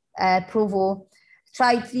Provo,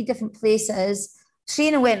 tried 3 different places.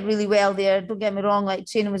 Training went really well there. Don't get me wrong, like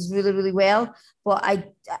training was really, really well.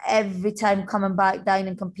 But every time coming back down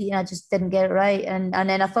and competing, I just didn't get it right. And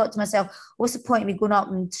then I thought to myself, what's the point of me going up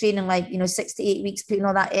and training like, 6 to 8 weeks, putting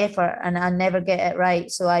all that effort and I never get it right.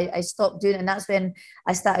 So I stopped doing it. And that's when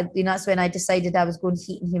I started, that's when I decided I was going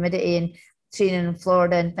heat and humidity and training in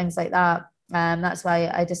Florida and things like that. That's why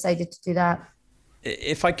I decided to do that.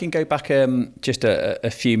 If I can go back just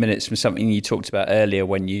a few minutes from something you talked about earlier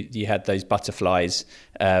when you had those butterflies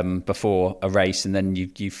before a race, and then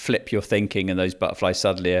you flip your thinking and those butterflies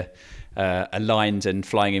suddenly are aligned and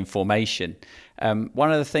flying in formation.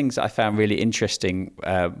 One of the things that I found really interesting,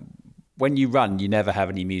 when you run, you never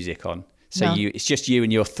have any music on. So no. It's just you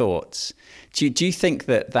and your thoughts. Do you think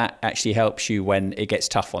that actually helps you when it gets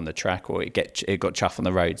tough on the track or it got tough on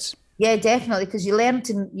the roads? Yeah, definitely, because you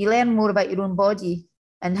learn more about your own body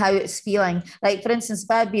and how it's feeling. Like, for instance, if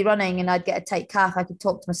I'd be running and I'd get a tight calf, I could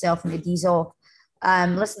talk to myself and it'd ease off.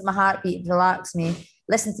 Listen to my heartbeat, relax me.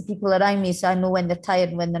 Listen to people around me so I know when they're tired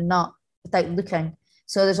and when they're not without looking.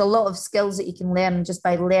 So there's a lot of skills that you can learn just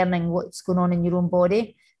by learning what's going on in your own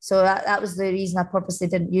body. So that was the reason I purposely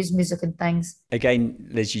didn't use music and things. Again,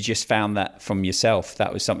 Liz, you just found that from yourself.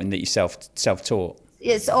 That was something that you self-taught.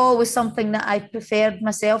 It's always something that I preferred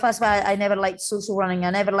myself. That's why I never liked social running. I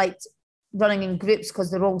never liked running in groups because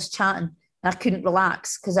they're always chatting. And I couldn't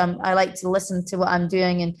relax because I like to listen to what I'm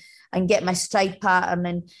doing and get my stride pattern.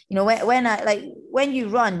 And when you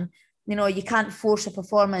run, you can't force a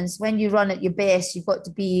performance. When you run at your best, you've got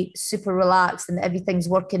to be super relaxed and everything's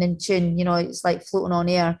working in tune. It's like floating on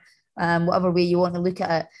air, whatever way you want to look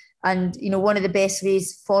at it. And, one of the best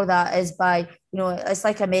ways for that is by, it's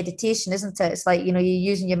like a meditation, isn't it? It's like, you're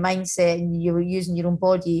using your mindset and you're using your own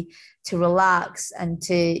body to relax and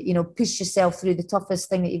to, push yourself through the toughest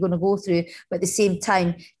thing that you're going to go through. But at the same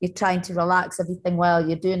time, you're trying to relax everything while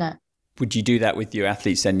you're doing it. Would you do that with your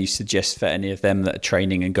athletes then? You suggest for any of them that are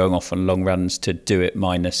training and going off on long runs to do it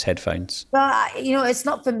minus headphones? Well, it's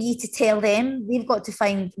not for me to tell them. They've got to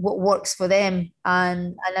find what works for them.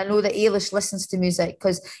 And I know that Ailish listens to music,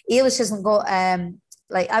 because Ailish hasn't got,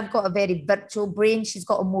 I've got a very virtual brain. She's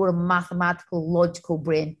got a more mathematical, logical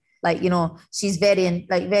brain. She's very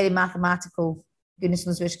mathematical. Goodness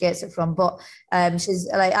knows where she gets it from, but she's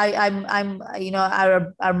like I'm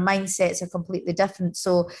our mindsets are completely different.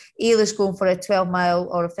 So Ailish going for a 12-mile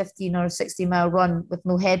or a 15 or a 16-mile run with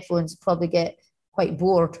no headphones probably get quite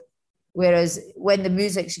bored, whereas when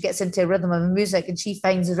she gets into a rhythm of the music and she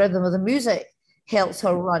finds the rhythm of the music helps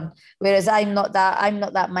her run, whereas I'm not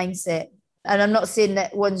that mindset. And I'm not saying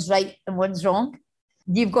that one's right and one's wrong.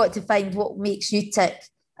 You've got to find what makes you tick.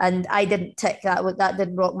 And I didn't tick that. That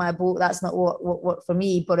didn't rock my boat. That's not what worked for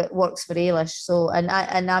me, but it works for Ailish. So, and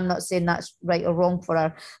I'm not saying that's right or wrong for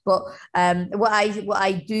her. But what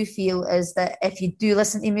I do feel is that if you do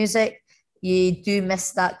listen to music, you do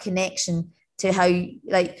miss that connection to how,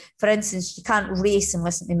 for instance, you can't race and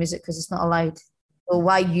listen to music because it's not allowed. So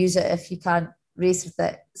why use it if you can't race with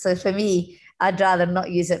it? So for me, I'd rather not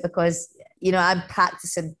use it, because I'm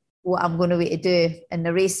practicing what I'm going to do in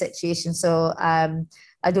the race situation. So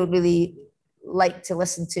I don't really like to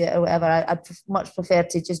listen to it or whatever. I'd much prefer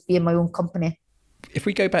to just be in my own company. If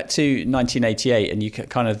we go back to 1988, and you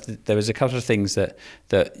there was a couple of things that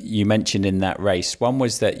you mentioned in that race. One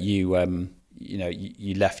was that you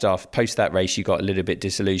left off post that race. You got a little bit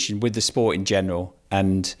disillusioned with the sport in general,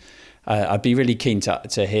 and I'd be really keen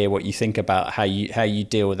to hear what you think about how you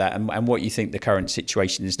deal with that and what you think the current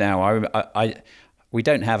situation is now. We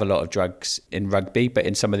don't have a lot of drugs in rugby, but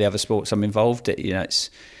in some of the other sports I'm involved, it's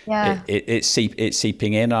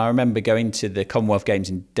seeping in. I remember going to the Commonwealth Games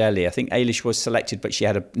in Delhi. I think Ailish was selected, but she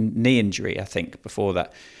had a knee injury, I think, before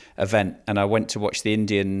that event. And I went to watch the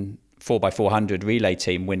Indian 4x400 relay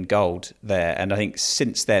team win gold there. And I think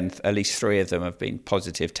since then, at least 3 of them have been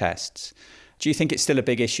positive tests. Do you think it's still a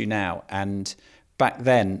big issue now? And back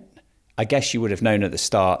then, I guess you would have known at the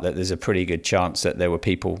start that there's a pretty good chance that there were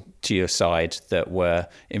people to your side that were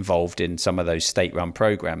involved in some of those state-run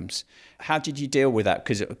programs. How did you deal with that?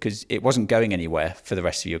 Because it wasn't going anywhere for the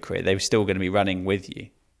rest of your career. They were still going to be running with you.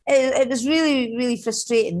 It was really, really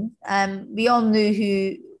frustrating. We all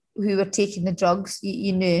knew who were taking the drugs.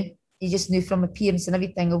 You knew. You just knew from appearance and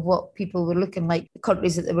everything of what people were looking like, the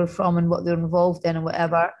countries that they were from and what they were involved in and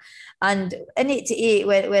whatever. And in 88,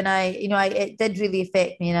 when it did really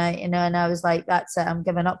affect me, and I was like, that's it, I'm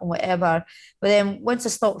giving up and whatever. But then once I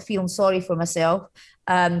stopped feeling sorry for myself,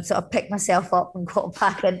 sort of picked myself up and got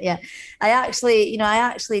back into it. I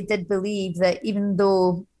actually did believe that even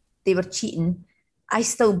though they were cheating, I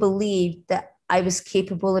still believed that I was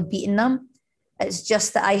capable of beating them. It's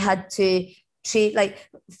just that I had to train. Like,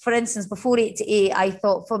 for instance, before 88, I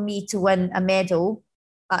thought for me to win a medal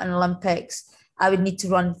at an Olympics, I would need to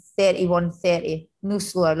run 31:30, no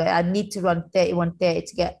slower. Like, I'd need to run 31:30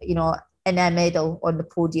 to get, in a medal on the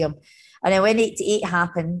podium. And then when 88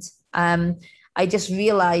 happened, I just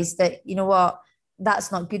realised that,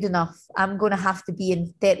 that's not good enough. I'm going to have to be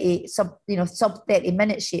in sub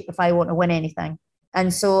 30-minute shape if I want to win anything.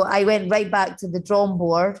 And so I went right back to the drawing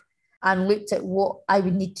board and looked at what I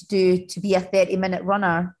would need to do to be a 30-minute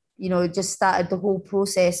runner. Just started the whole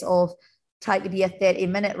process of trying to be a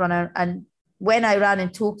 30-minute runner. And when I ran in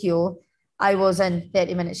Tokyo, I was in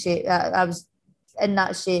 30-minute shape. I was in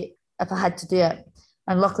that shape if I had to do it.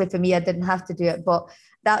 And luckily for me, I didn't have to do it. But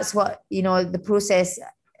that's what, the process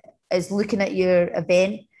is, looking at your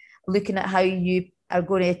event, looking at how you are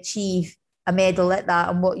going to achieve a medal at that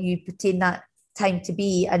and what you pertain that time to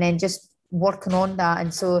be, and then just working on that.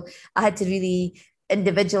 And so I had to really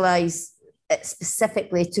individualize it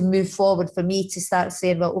specifically to move forward for me to start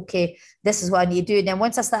saying, well, okay, this is what I need to do. And then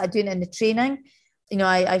once I started doing it in the training,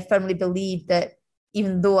 I firmly believed that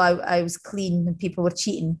even though I was clean and people were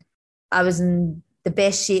cheating, I was in the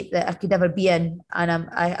best shape that I could ever be in, and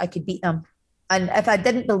I could beat them. And if I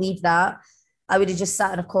didn't believe that, I would have just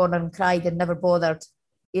sat in a corner and cried and never bothered.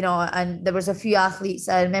 And there was a few athletes.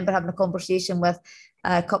 I remember having a conversation with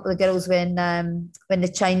a couple of girls when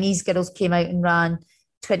the Chinese girls came out and ran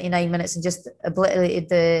 29 minutes and just obliterated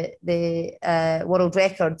the world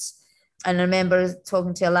records. And I remember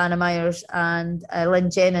talking to Alana Myers and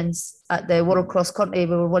Lynn Jennings at the World Cross Country.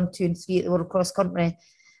 We were 1, 2, and 3 at the World Cross Country.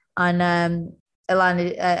 And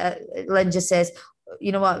Lynn just says,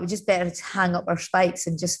 you know what, we just better hang up our spikes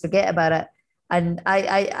and just forget about it. And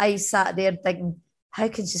I sat there thinking, how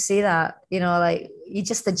could you say that? You know, like, you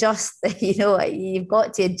just adjust, you know, you've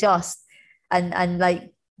got to adjust and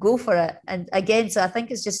like go for it. And again, so I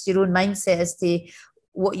think it's just your own mindset as to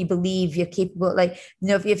what you believe you're capable of. Like, you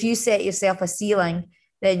know, if you set yourself a ceiling,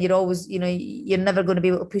 then you're always, you know, you're never going to be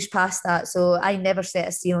able to push past that. So I never set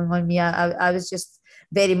a ceiling on me. I was just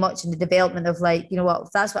very much in the development of like, you know what,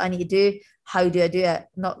 if that's what I need to do, how do I do it?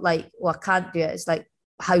 Not like, well, I can't do it. It's like,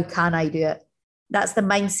 how can I do it? That's the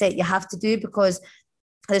mindset you have to do, because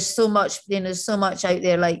there's so much, you know, there's so much out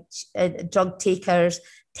there, like drug takers,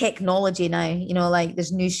 technology now, you know, like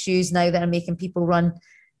there's new shoes now that are making people run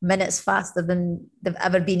minutes faster than they've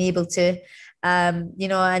ever been able to. You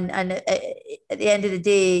know, and at the end of the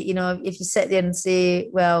day, you know, if you sit there and say,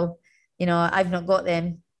 well, you know, I've not got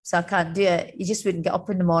them, so I can't do it, you just wouldn't get up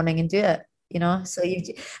in the morning and do it, you know. So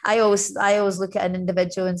I always look at an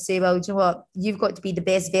individual and say, well, do you know what, you've got to be the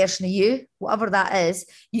best version of you, whatever that is.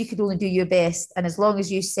 You could only do your best, and as long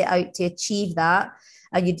as you set out to achieve that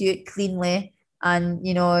and you do it cleanly, and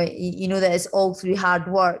you know that it's all through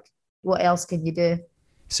hard work, what else can you do?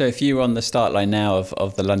 So if you were on the start line now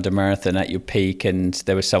of the London Marathon at your peak, and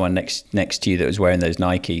there was someone next to you that was wearing those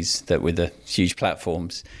Nikes that with the huge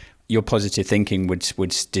platforms, your positive thinking would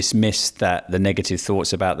dismiss the negative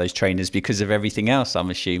thoughts about those trainers because of everything else, I'm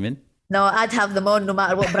assuming. No, I'd have them on no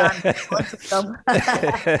matter what brand I wanted them.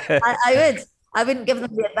 I wouldn't give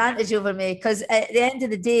them the advantage over me, because at the end of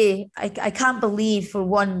the day, I can't believe, for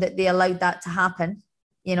one, that they allowed that to happen.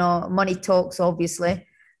 You know, money talks, obviously.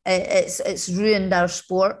 It's ruined our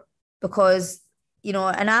sport, because, you know,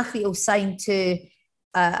 an athlete will sign to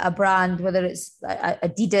a brand, whether it's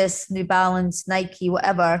Adidas, New Balance, Nike,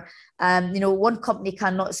 whatever. You know, one company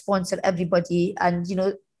cannot sponsor everybody, and you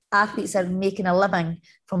know, athletes are making a living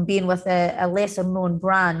from being with a lesser known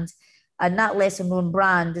brand, and that lesser known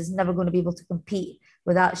brand is never going to be able to compete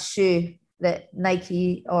with that shoe that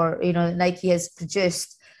Nike, or you know, Nike has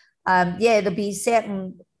produced. Yeah, there'll be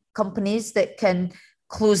certain companies that can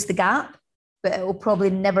close the gap, but it will probably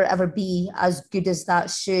never ever be as good as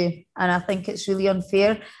that shoe. And I think it's really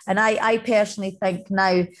unfair. And I personally think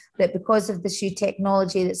now that because of the shoe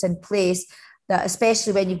technology that's in place, that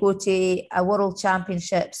especially when you go to a World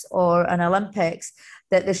Championships or an Olympics,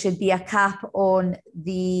 that there should be a cap on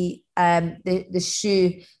the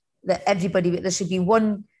shoe that everybody, there should be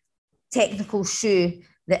one technical shoe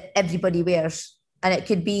that everybody wears. And it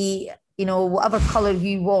could be, you know, whatever color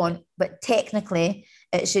you want, but technically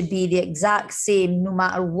it should be the exact same no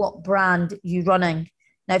matter what brand you're running.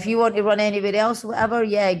 Now, if you want to run anywhere else, whatever,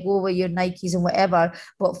 yeah, go with your Nikes and whatever.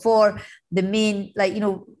 But for the main, like, you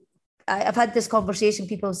know, I've had this conversation,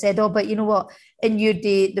 people have said, oh, but you know what, in your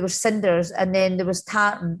day, there was Cinders, and then there was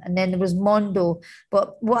Tartan, and then there was Mondo.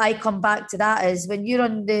 But what I come back to that is, when you're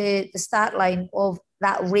on the start line of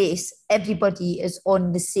that race, everybody is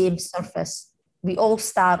on the same surface. We all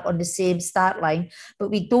start on the same start line, but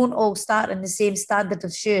we don't all start on the same standard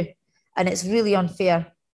of shoe. And it's really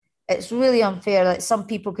unfair. It's really unfair that some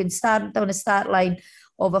people can stand on a start line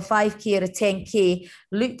of a 5K or a 10K,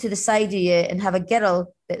 look to the side of you and have a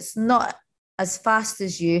girl that's not as fast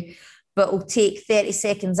as you, but will take 30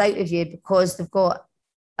 seconds out of you because they've got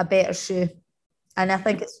a better shoe. And I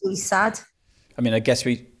think it's really sad. I mean, I guess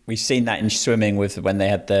we've seen that in swimming with when they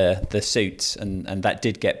had the suits, and that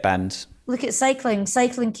did get banned. Look at cycling.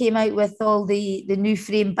 Cycling came out with all the new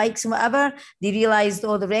frame bikes and whatever. They realised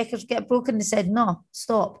all the records get broken. They said, no,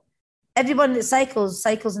 stop. Everyone that cycles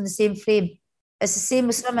in the same frame. It's the same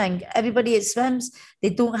with swimming. Everybody that swims, they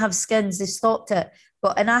don't have skins. They stopped it.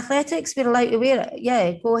 But in athletics, we're allowed to wear it.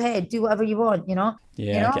 Yeah, go ahead, do whatever you want. You know.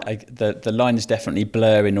 Yeah, you know? The lines definitely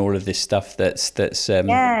blur in all of this stuff. That's.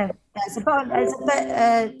 Yeah, it's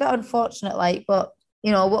a bit unfortunate, like, but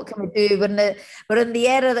you know, what can we do? We're in the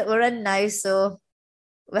era that we're in now, so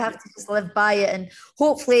we have to just live by it. And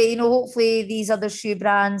hopefully these other shoe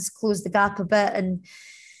brands close the gap a bit,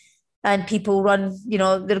 and people run, you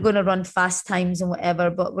know, they're going to run fast times and whatever,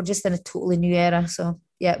 but we're just in a totally new era. So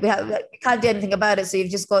yeah, we can't do anything about it. So you've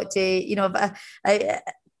just got to, you know,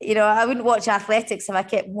 I wouldn't watch athletics if I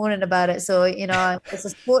kept moaning about it. So, you know, it's a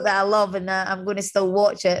sport that I love, and I'm going to still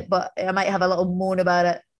watch it, but I might have a little moan about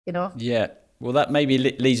it, you know? Yeah. Well, that maybe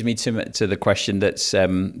leads me to the question that's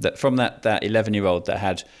that from that 11-year-old that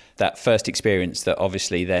had that first experience that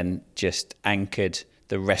obviously then just anchored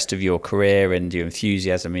the rest of your career and your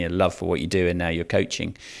enthusiasm and your love for what you do, and now you're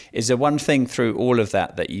coaching. Is there one thing through all of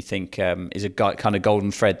that that you think is a kind of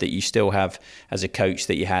golden thread that you still have as a coach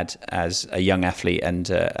that you had as a young athlete and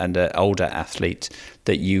an older athlete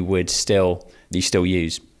that you still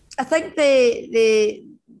use? I think the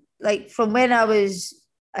like from when I was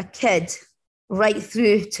a kid right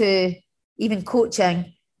through to even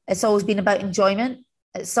coaching, it's always been about enjoyment.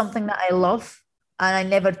 It's something that I love and I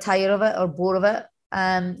never tire of it or bore of it.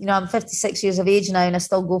 I'm 56 years of age now and I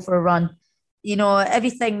still go for a run.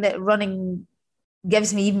 Everything that running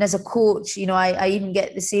gives me, even as a coach, I even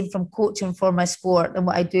get the same from coaching for my sport than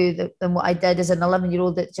what I do, than what I did as an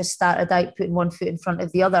 11-year-old that just started out putting one foot in front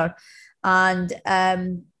of the other. And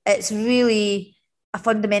it's really a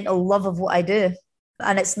fundamental love of what I do.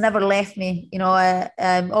 And it's never left me,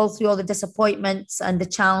 all through all the disappointments and the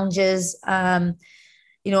challenges.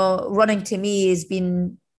 Running to me has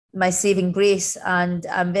been my saving grace. And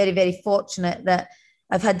I'm very, very fortunate that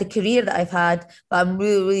I've had the career that I've had, but I'm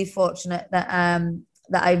really, really fortunate that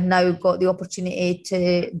I've now got the opportunity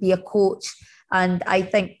to be a coach. And I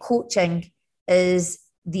think coaching is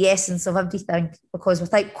the essence of everything, because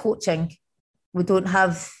without coaching, we don't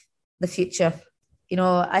have the future.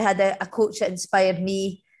 I had a coach that inspired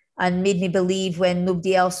me and made me believe when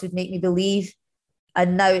nobody else would make me believe.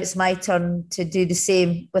 And now it's my turn to do the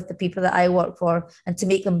same with the people that I work for and to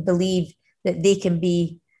make them believe that they can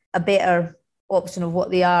be a better option of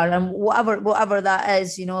what they are. And whatever that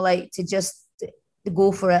is, to just to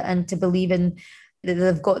go for it and to believe in that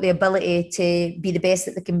they've got the ability to be the best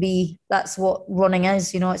that they can be. That's what running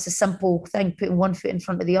is. It's a simple thing, putting one foot in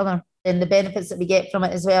front of the other, and the benefits that we get from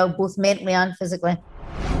it as well, both mentally and physically.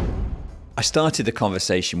 I started the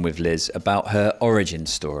conversation with Liz about her origin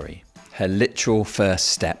story, her literal first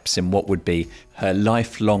steps in what would be her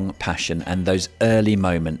lifelong passion and those early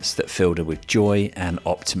moments that filled her with joy and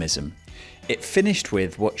optimism. It finished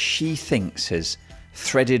with what she thinks has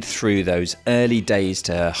threaded through those early days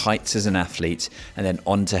to her heights as an athlete and then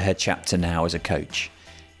on to her chapter now as a coach: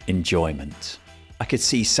 enjoyment. I could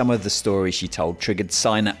see some of the stories she told triggered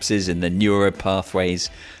synapses in the neuro pathways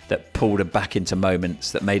that pulled her back into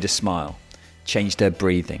moments that made her smile, changed her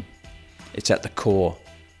breathing. It's at the core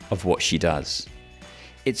of what she does.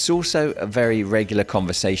 It's also a very regular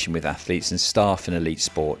conversation with athletes and staff in elite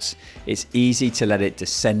sports. It's easy to let it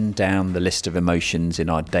descend down the list of emotions in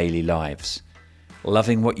our daily lives.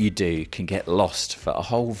 Loving what you do can get lost for a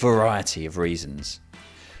whole variety of reasons.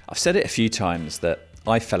 I've said it a few times that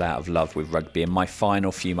I fell out of love with rugby in my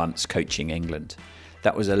final few months coaching England.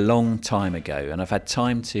 That was a long time ago, and I've had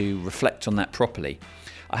time to reflect on that properly.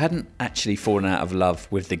 I hadn't actually fallen out of love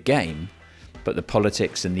with the game, but the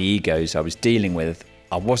politics and the egos I was dealing with,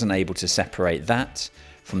 I wasn't able to separate that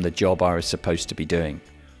from the job I was supposed to be doing,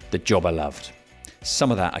 the job I loved.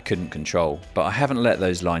 Some of that I couldn't control, but I haven't let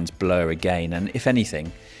those lines blur again, and if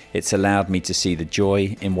anything, it's allowed me to see the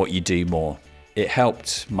joy in what you do more. It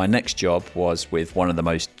helped. My next job was with one of the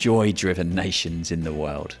most joy-driven nations in the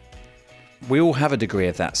world. We all have a degree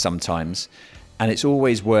of that sometimes, and it's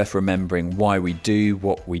always worth remembering why we do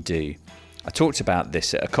what we do. I talked about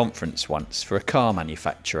this at a conference once for a car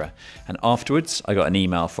manufacturer, and afterwards I got an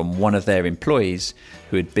email from one of their employees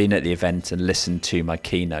who had been at the event and listened to my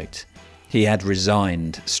keynote. He had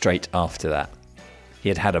resigned straight after that. He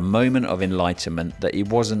had had a moment of enlightenment that he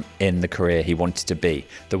wasn't in the career he wanted to be,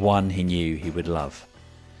 the one he knew he would love.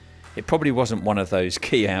 It probably wasn't one of those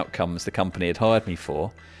key outcomes the company had hired me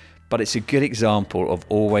for, but it's a good example of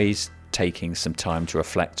always taking some time to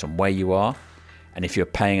reflect on where you are and if you're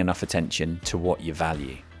paying enough attention to what you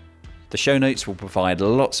value. The show notes will provide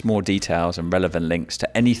lots more details and relevant links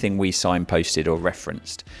to anything we signposted or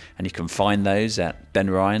referenced, and you can find those at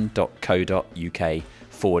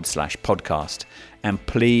benryan.co.uk/podcast. And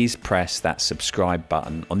please press that subscribe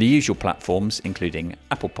button on the usual platforms, including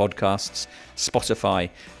Apple Podcasts,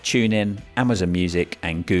 Spotify, TuneIn, Amazon Music,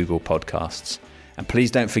 and Google Podcasts. And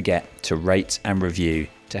please don't forget to rate and review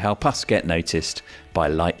to help us get noticed by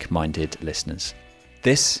like-minded listeners.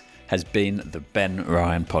 This has been the Ben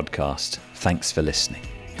Ryan Podcast. Thanks for listening.